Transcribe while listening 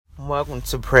welcome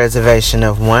to Preservation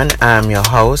of One. I'm your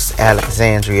host,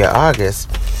 Alexandria August.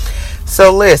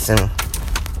 So listen,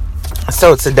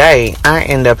 today I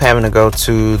end up having to go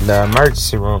to the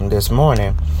emergency room this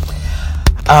morning.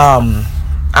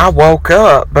 I woke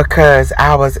up because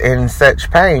I was in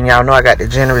such pain. Y'all know I got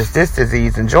degenerative disc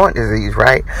disease and joint disease,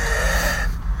 right?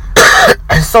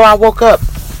 So I woke up.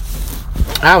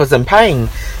 I was in pain.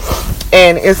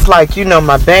 And it's like,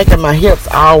 my back and my hips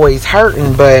are always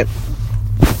hurting, but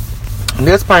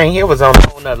this pain here was on a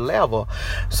whole nother level.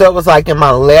 So it was like in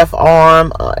my left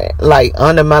arm, like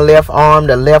under my left arm,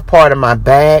 the left part of my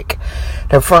back,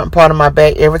 the front part of my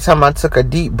back. Every time I took a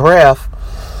deep breath,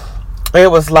 it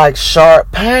was like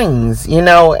sharp pains,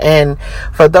 And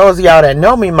for those of y'all that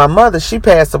know me, my mother, she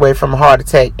passed away from a heart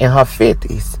attack in her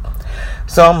 50s.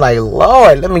 So I'm like,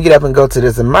 Lord, let me get up and go to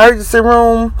this emergency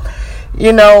room,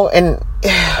 and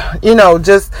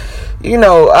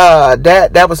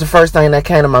that was the first thing that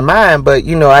came to my mind. But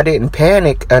I didn't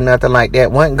panic or nothing like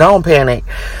that. Wasn't gonna panic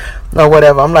or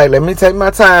whatever. I'm like, let me take my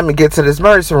time and get to this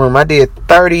emergency room. I did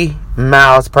 30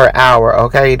 miles per hour,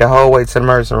 okay, the whole way to the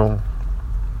emergency room.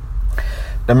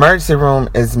 The emergency room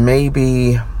is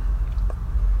maybe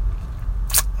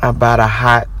about a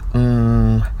hot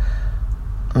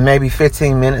maybe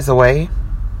 15 minutes away,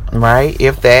 right,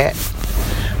 if that,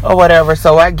 or whatever.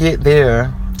 So I get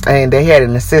there, and they had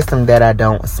in the system that I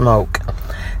don't smoke.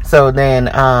 So then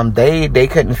they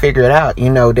couldn't figure it out.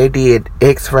 They did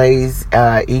x-rays,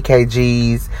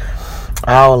 EKGs,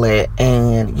 all that,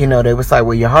 and they was like,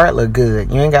 well, your heart look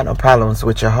good, you ain't got no problems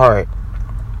with your heart,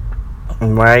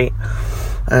 right?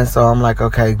 And so I'm like,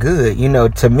 okay, good.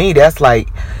 To me that's like,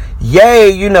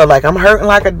 yay, like I'm hurting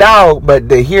like a dog, but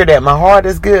to hear that my heart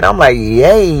is good, I'm like,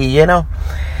 yay,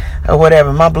 or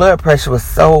whatever. My blood pressure was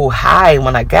so high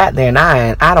when I got there, and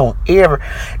I don't ever,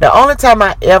 the only time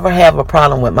I ever have a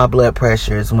problem with my blood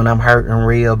pressure is when I'm hurting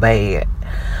real bad.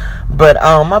 But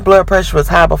my blood pressure was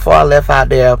high before I left out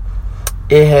there.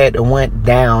 It had went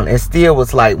down. It still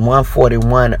was like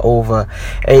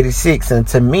 141/86, and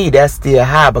to me that's still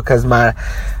high, because my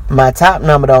top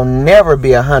number don't never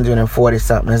be 140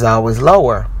 something. It's always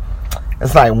lower.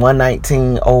 It's like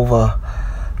 119 over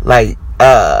like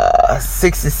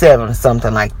 67,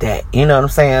 something like that. You know what I'm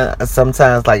saying?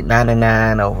 Sometimes like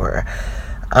 99 over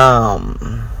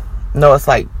no, it's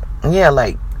like, yeah,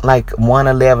 like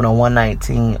 111 or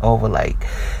 119 over like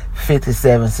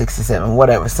 57, 67,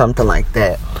 whatever, something like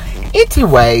that.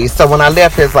 Anyway, so when I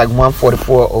left, it's like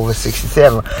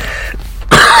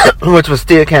 144/67, which was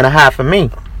still kind of high for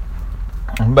me,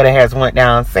 but it has went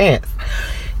down since.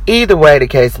 Either way the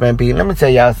case may be, let me tell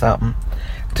y'all something.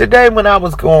 Today when I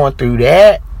was going through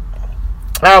that,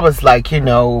 I was like,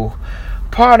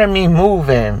 part of me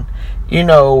moving,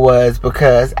 was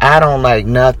because I don't like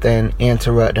nothing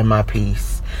interrupting my peace.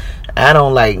 I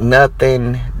don't like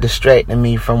nothing distracting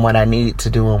me from what I need to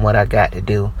do and what I got to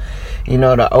do.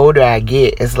 The older I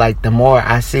get, it's like the more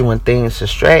I see when things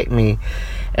distract me,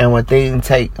 and when things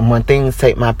take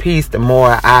my peace, the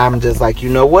more I'm just like, you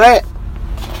know what?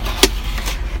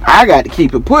 I got to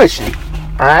keep it pushing,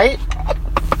 right?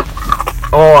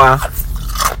 Or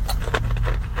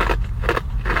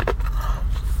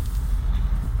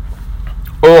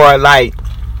like,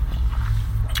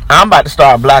 I'm about to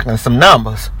start blocking some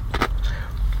numbers.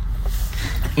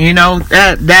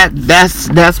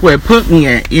 That's where it put me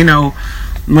at.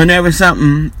 Whenever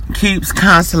something keeps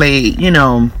constantly,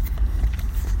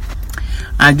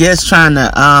 I guess trying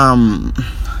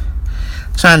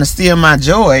to steal my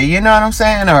joy, you know what I'm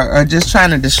saying, or just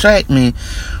trying to distract me,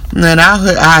 then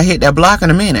I'll hit that block in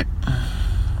a minute.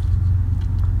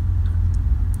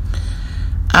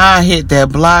 I hit that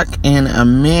block in a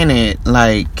minute.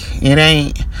 Like, it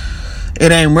ain't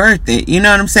worth it. You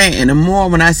know what I'm saying? And the more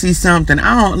when I see something,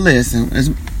 I don't listen.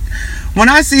 When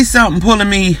I see something pulling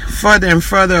me further and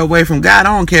further away from God,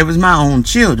 I don't care if it's my own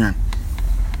children.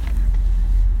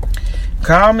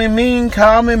 Call me mean,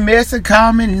 call me messy,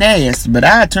 call me nasty, but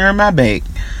I turn my back.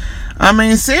 I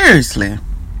mean, seriously.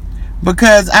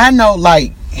 Because I know,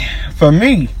 like, for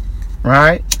me,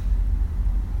 right?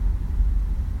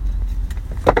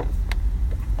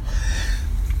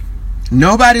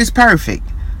 Nobody's perfect.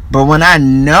 But when I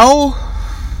know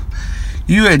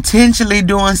you're intentionally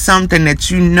doing something that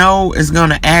you know is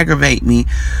going to aggravate me,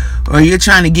 or you're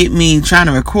trying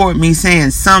to record me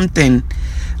saying something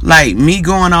like me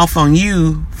going off on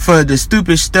you for the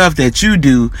stupid stuff that you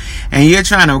do, and you're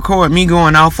trying to record me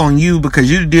going off on you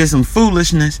because you did some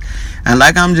foolishness, and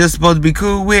like I'm just supposed to be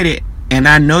cool with it, and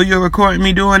I know you're recording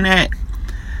me doing that,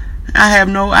 I have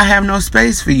no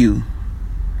space for you.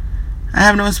 I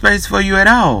have no space for you at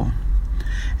all.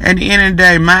 At the end of the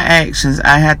day, my actions,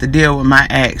 I have to deal with my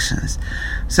actions.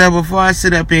 So before I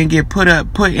sit up and get put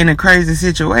in a crazy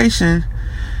situation,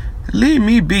 leave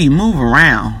me be, move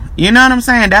around. You know what I'm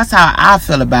saying? That's how I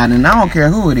feel about it, and I don't care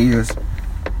who it is.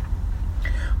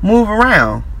 Move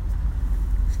around.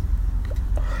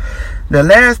 The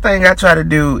last thing I try to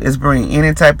do is bring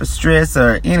any type of stress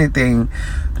or anything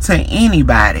to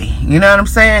anybody. You know what I'm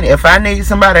saying? If I need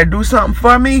somebody to do something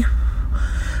for me,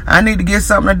 I need to get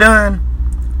something done,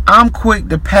 I'm quick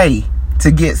to pay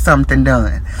to get something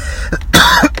done.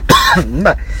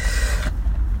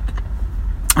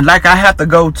 Like I have to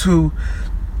go to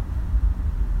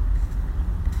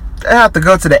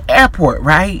the airport,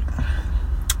 right?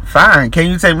 Fine, can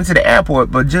you take me to the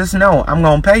airport? But just know, I'm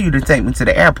going to pay you to take me to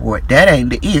the airport. That ain't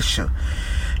the issue.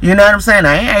 You know what I'm saying?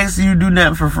 I ain't asking you to do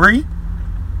nothing for free.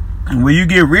 Will you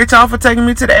get rich off of taking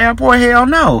me to the airport? Hell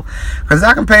no. Because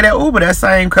I can pay that Uber that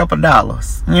same couple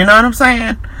dollars. You know what I'm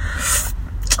saying?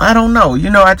 I don't know. You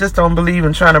know, I just don't believe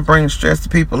in trying to bring stress to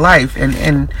people's life.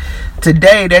 And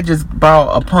today, that just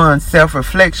brought upon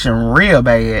self-reflection real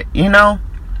bad, you know?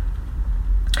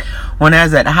 When I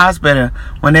was at the hospital,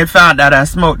 when they found out I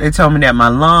smoked, they told me that my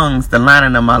lungs, the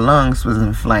lining of my lungs was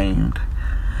inflamed.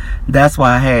 That's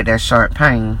why I had that sharp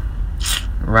pain.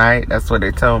 Right? That's what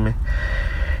they told me.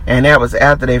 And that was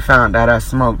after they found out I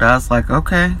smoked. I was like,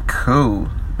 okay, cool.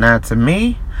 Now, to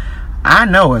me, I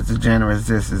know it's degenerative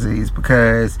disc disease,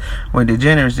 because with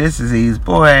degenerative disc disease,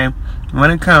 boy,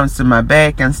 when it comes to my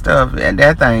back and stuff,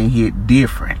 that thing hit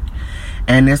different.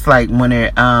 And it's like when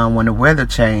the weather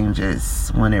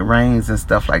changes, when it rains and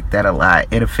stuff like that a lot,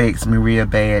 it affects me real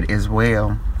bad as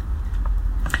well.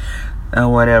 Or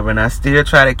whatever. And I still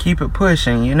try to keep it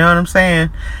pushing, you know what I'm saying?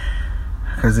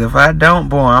 Because if I don't,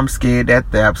 boy, I'm scared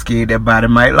that body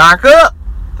might lock up.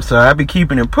 So I be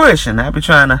keeping it pushing. I be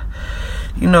trying to,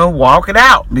 you know, walk it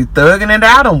out. Be thugging it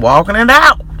out and walking it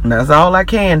out. And that's all I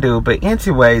can do. But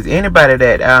anyways, anybody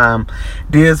that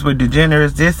deals with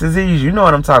degenerative disc disease, you know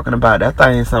what I'm talking about. That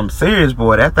thing is something serious,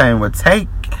 boy. That thing would take,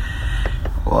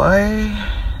 boy,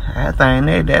 that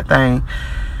thing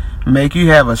make you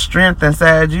have a strength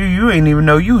inside you you ain't even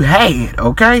know you had,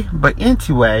 okay? But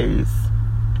anyways,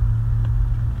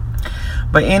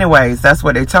 that's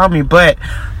what they told me. But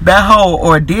that whole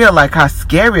ordeal, like how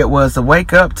scary it was to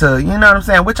wake up to, you know what I'm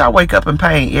saying? Which I wake up in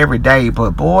pain every day.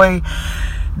 But boy,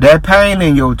 that pain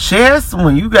in your chest,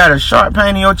 when you got a sharp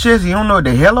pain in your chest, you don't know what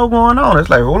the hell is going on. It's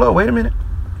like, hold up, wait a minute.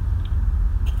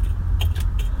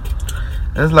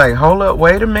 It's like, hold up,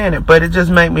 wait a minute. But it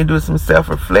just made me do some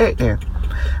self-reflecting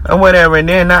or whatever. And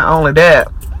then not only that,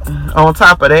 on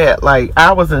top of that, like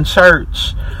I was in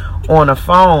church on the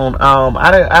phone.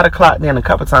 I'd have clocked in a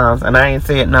couple times and I ain't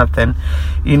said nothing,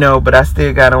 you know, but I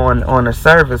still got on the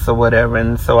service or whatever,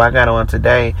 and so I got on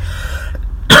today.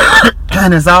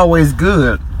 And it's always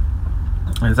good.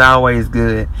 It's always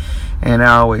good. And it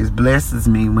always blesses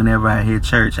me whenever I hear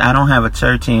church. I don't have a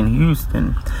church in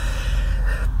Houston.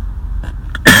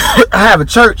 I have a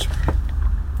church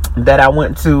that I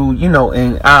went to, you know,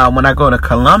 and when I go to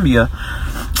Columbia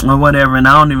or whatever, and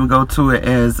I don't even go to it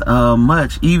as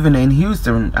much. Even in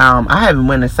Houston, I haven't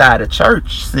went inside a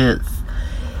church since,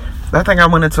 I think I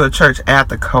went into a church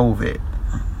after COVID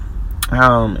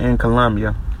in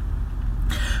Columbia.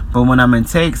 But when I'm in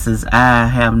Texas, I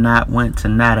have not went to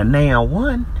not a nail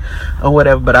one or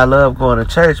whatever. But I love going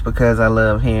to church because I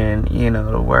love hearing, you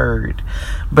know, the word.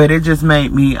 But it just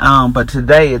made me, but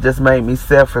today it just made me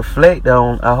self-reflect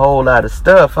on a whole lot of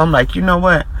stuff. I'm like, you know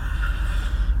what?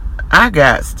 I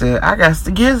got to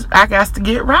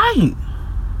get right.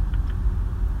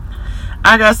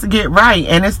 I got to get right.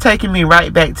 And it's taking me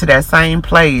right back to that same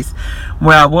place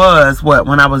where I was,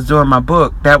 when I was doing my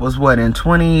book. That was in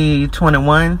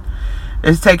 2021.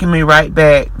 It's taking me right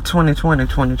back, 2020,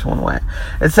 2021.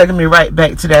 It's taking me right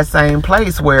back to that same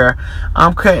place where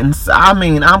I'm cutting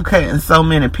so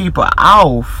many people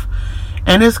off.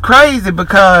 And it's crazy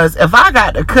because if I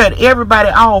got to cut everybody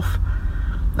off,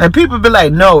 and people be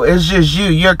like, no, it's just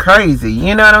you're crazy.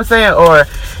 You know what I'm saying? Or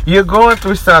you're going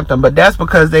through something. But that's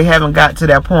because they haven't got to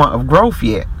that point of growth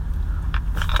yet.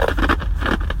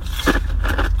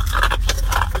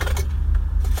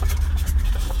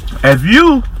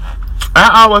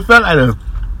 I always felt like this.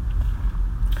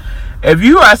 If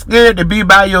you are scared to be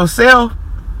by yourself,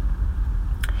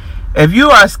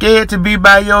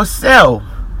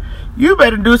 you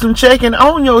better do some checking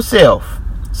on yourself.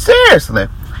 Seriously.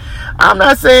 I'm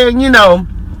not saying, you know,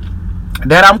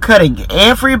 that I'm cutting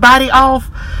everybody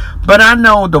off, but I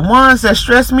know the ones that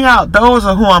stress me out, those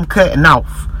are who I'm cutting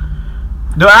off.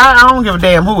 I don't give a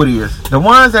damn who it is. The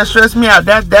ones that stress me out,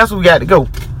 that's who got to go.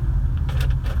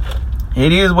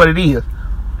 It is what it is.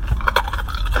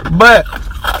 But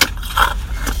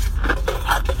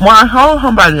when I told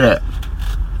somebody that,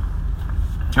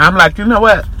 I'm like, you know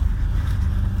what?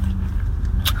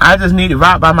 I just need it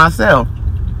right by myself.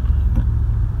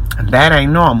 That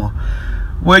ain't normal.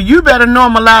 Well, you better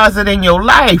normalize it in your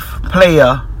life,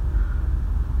 player.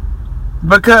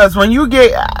 Because when you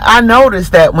get, I notice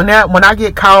that when I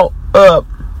get caught up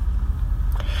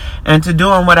into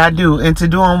doing what I do, into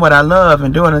doing what I love,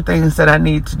 and doing the things that I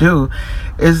need to do,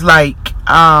 is like,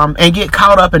 and get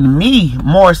caught up in me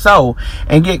more so,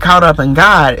 and get caught up in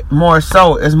God more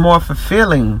so, is more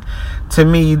fulfilling to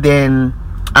me than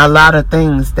a lot of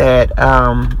things that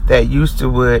that used to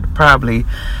would probably,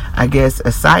 I guess,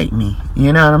 excite me.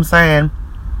 You know what I'm saying?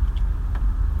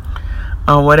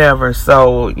 Or whatever.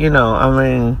 So, I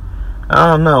mean, I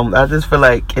don't know. I just feel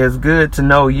like it's good to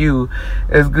know you.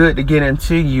 It's good to get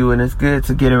into you, and it's good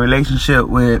to get a relationship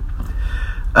with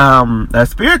a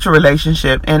spiritual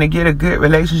relationship, and to get a good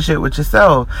relationship with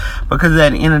yourself. Because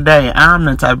at the end of the day, I'm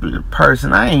the type of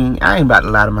person, I ain't about to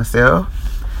lie to myself.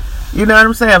 You know what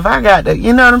I'm saying? If I got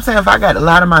to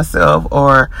lie to myself,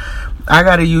 or I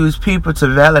got to use people to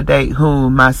validate who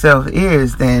myself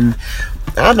is, then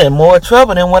I'm in more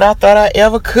trouble than what I thought I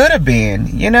ever could have been.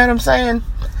 You know what I'm saying?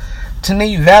 To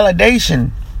need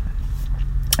validation.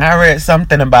 I read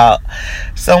something about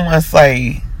someone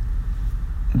say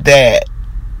that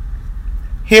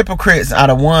hypocrites are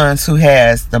the ones who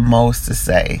has the most to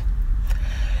say.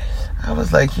 I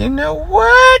was like, you know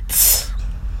what?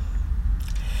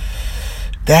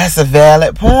 That's a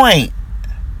valid point.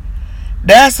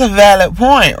 That's a valid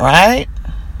point, right?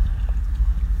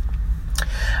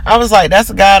 I was like,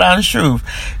 that's a God honest truth.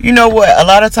 You know what? A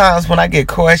lot of times when I get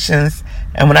questions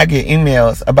and when I get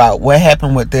emails about what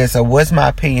happened with this, or what's my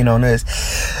opinion on this,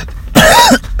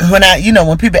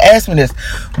 when people ask me this,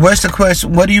 what's the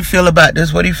question? What do you feel about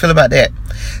this? What do you feel about that?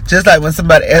 Just like when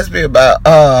somebody asked me about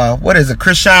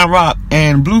Christian Rock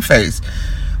and Blueface.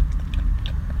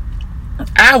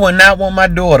 I would not want my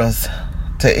daughters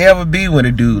to ever be with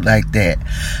a dude like that.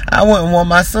 I wouldn't want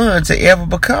my son to ever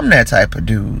become that type of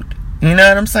dude. You know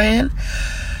what I'm saying?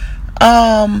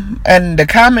 And the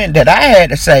comment that I had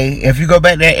to say, if you go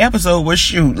back to that episode, was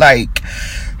shoot, like,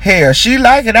 hell, she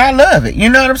like it, I love it. You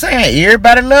know what I'm saying?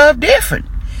 Everybody love different.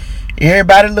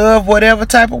 Everybody love whatever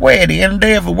type of way. At the end of the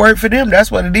day, if it worked for them,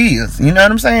 that's what it is. You know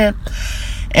what I'm saying?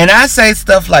 And I say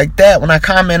stuff like that when I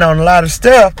comment on a lot of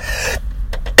stuff.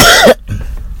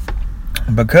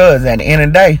 Because at the end of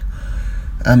the day,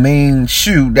 I mean,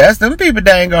 shoot, that's them people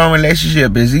dang on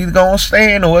relationship. Is either gonna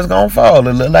stand or it's gonna fall.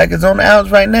 It look like it's on the outs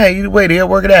right now. Either way, they'll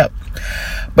work it out.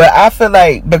 But I feel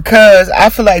like because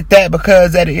at the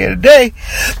end of the day,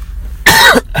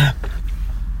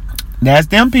 that's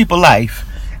them people life.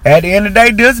 At the end of the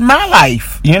day, this is my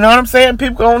life. You know what I'm saying?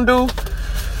 People gonna do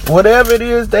whatever it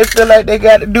is they feel like they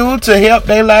got to do to help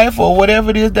their life, or whatever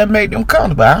it is that make them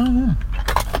comfortable. I don't know.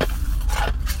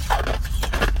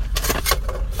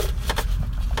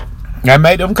 That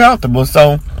made them comfortable.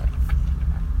 So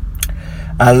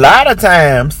a lot of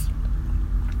times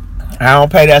I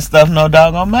don't pay that stuff no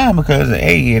doggone mind, because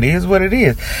hey, it is what it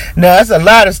is. Now, it's a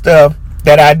lot of stuff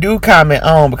that I do comment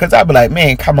on, because I be like,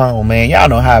 man, come on, man, y'all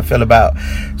know how I feel about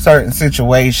certain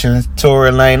situations. Tory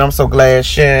Lane, I'm so glad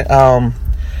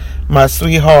my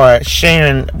sweetheart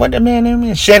Shannon, what that man name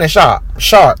is? Shannon Sharp.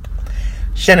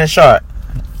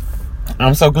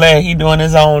 I'm so glad he doing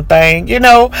his own thing. You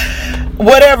know,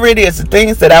 whatever it is, the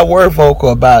things that I were vocal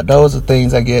about, those are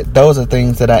things I get. Those are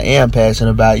things that I am passionate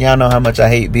about. Y'all know how much I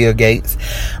hate Bill Gates,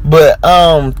 but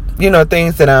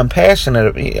things that I'm passionate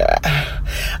about.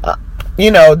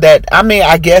 That, I mean,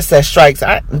 I guess that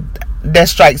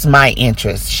strikes my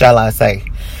interest, shall I say?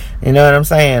 You know what I'm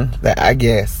saying? I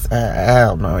guess. I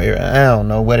don't know. I don't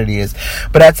know what it is.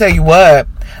 But I tell you what,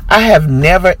 I have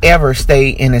never ever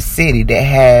stayed in a city that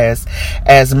has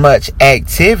as much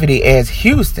activity as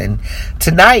Houston.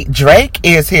 Tonight, Drake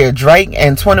is here. Drake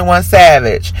and 21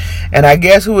 Savage. And I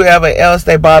guess whoever else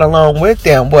they brought along with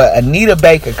them. Anita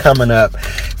Baker coming up.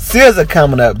 SZA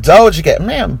coming up. Doja Cat.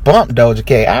 Man, bump Doja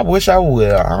Cat. I wish I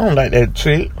would. I don't like that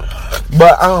trick.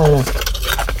 But,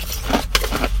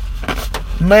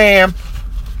 man,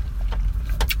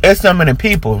 there's so many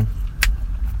people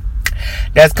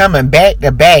that's coming back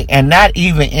to back, and not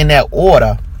even in that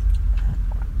order.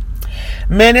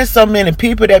 Man, there's so many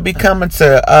people that be coming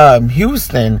to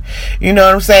Houston. You know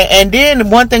what I'm saying? And then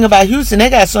one thing about Houston, they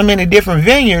got so many different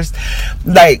venues.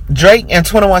 Like Drake and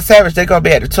 21 Savage, they gonna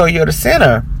be at the Toyota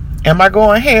Center. Am I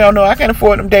going? Hell no, I can't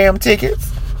afford them damn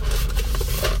tickets.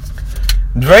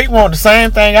 Drake want the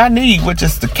same thing I need, which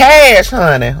is the cash,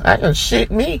 honey. I can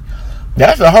shit me.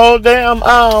 That's a whole damn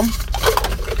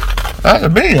That's a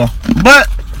bill. But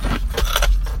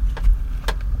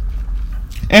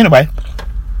anyway,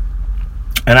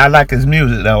 and I like his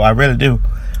music though. I really do.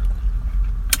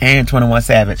 And 21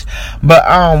 Savage. But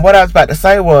what I was about to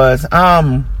say was,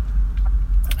 I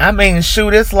mean,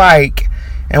 shoot, it's like,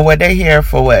 and what they here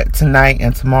for what, tonight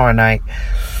and tomorrow night,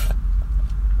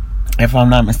 if I'm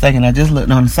not mistaken. I just looked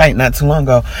on the site not too long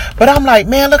ago. But I'm like,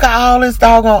 man, look at all this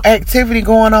doggone activity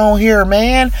going on here,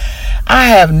 man. I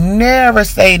have never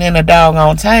stayed in a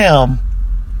doggone town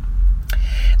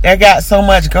that got so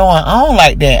much going on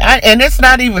like that. And it's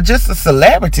not even just the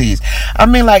celebrities. I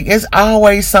mean, like, it's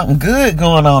always something good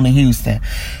going on in Houston.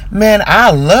 Man,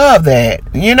 I love that.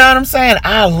 You know what I'm saying?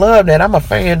 I love that. I'm a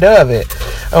fan of it.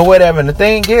 Or whatever. And the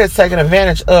thing is, taking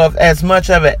advantage of as much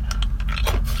of it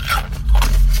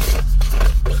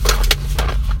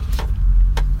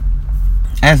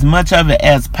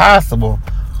as possible.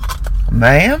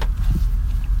 Man.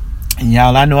 And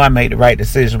y'all, I know I made the right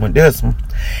decision with this one.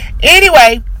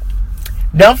 Anyway,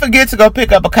 don't forget to go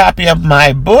pick up a copy of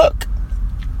my book,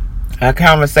 A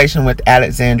Conversation with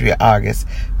Alexandria August.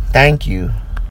 Thank you.